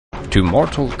To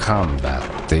mortal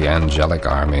combat, the angelic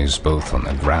armies, both on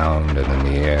the ground and in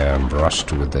the air,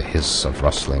 brushed with the hiss of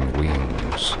rustling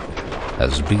wings,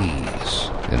 as bees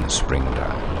in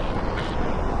springtime.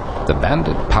 The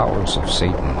banded powers of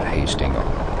Satan hasting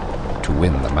on, to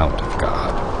win the Mount of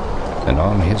God, and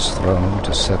on his throne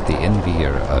to set the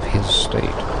envier of his state,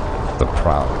 the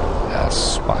proud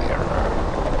aspirer.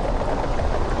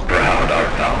 Proud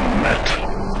art thou met.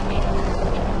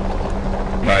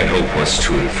 My hope was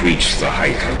to have reached the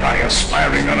height of thy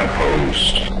aspiring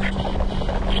unopposed.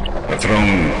 The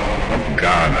throne of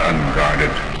God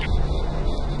unguarded,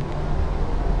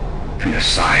 and the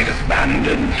side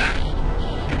abandoned,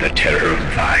 and the terror of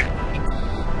thy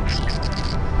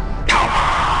power,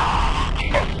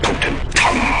 or potent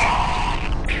tongue.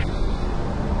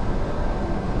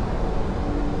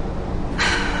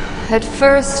 At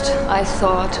first, I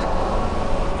thought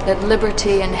that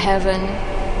liberty and heaven,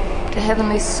 the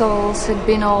heavenly souls, had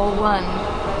been all one.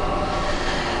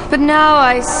 But now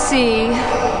I see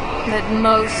that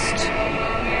most,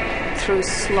 through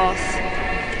sloth,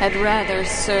 had rather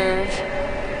serve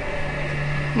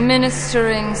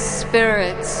ministering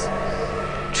spirits,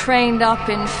 trained up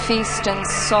in feast and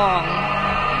song.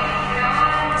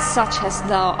 Such hast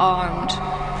thou armed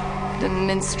the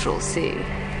minstrelsy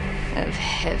of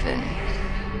heaven.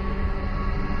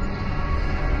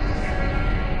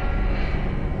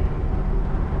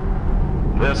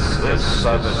 This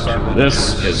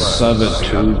is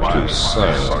servitude to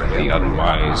serve the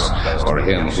unwise, or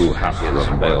him who hath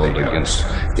rebelled against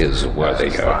his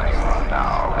worthier,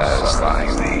 as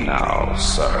thine now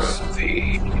serve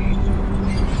thee.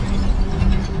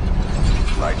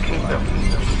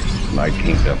 Thy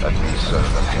kingdom, let me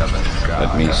serve in heaven, God.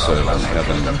 Let me serve in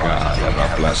heaven, God,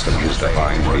 ever blessed of his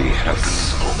divine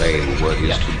behest. Obey what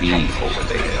is to be over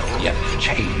the hill, yet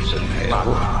chains in hell.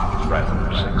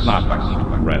 Not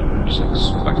rather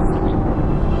expect.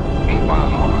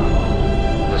 meanwhile,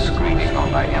 this greeting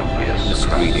on thy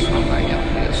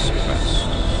impious breast.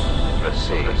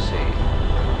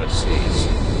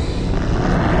 Proceed.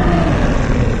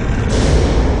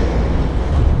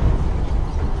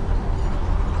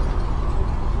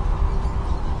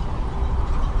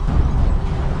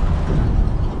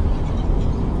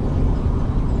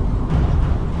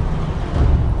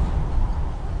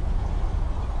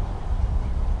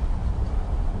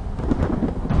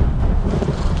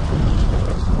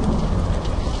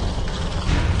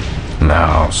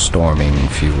 Now storming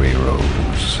fury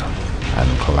rose,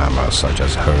 and clamor such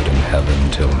as heard in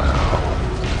heaven till now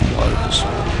was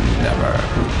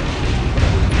never.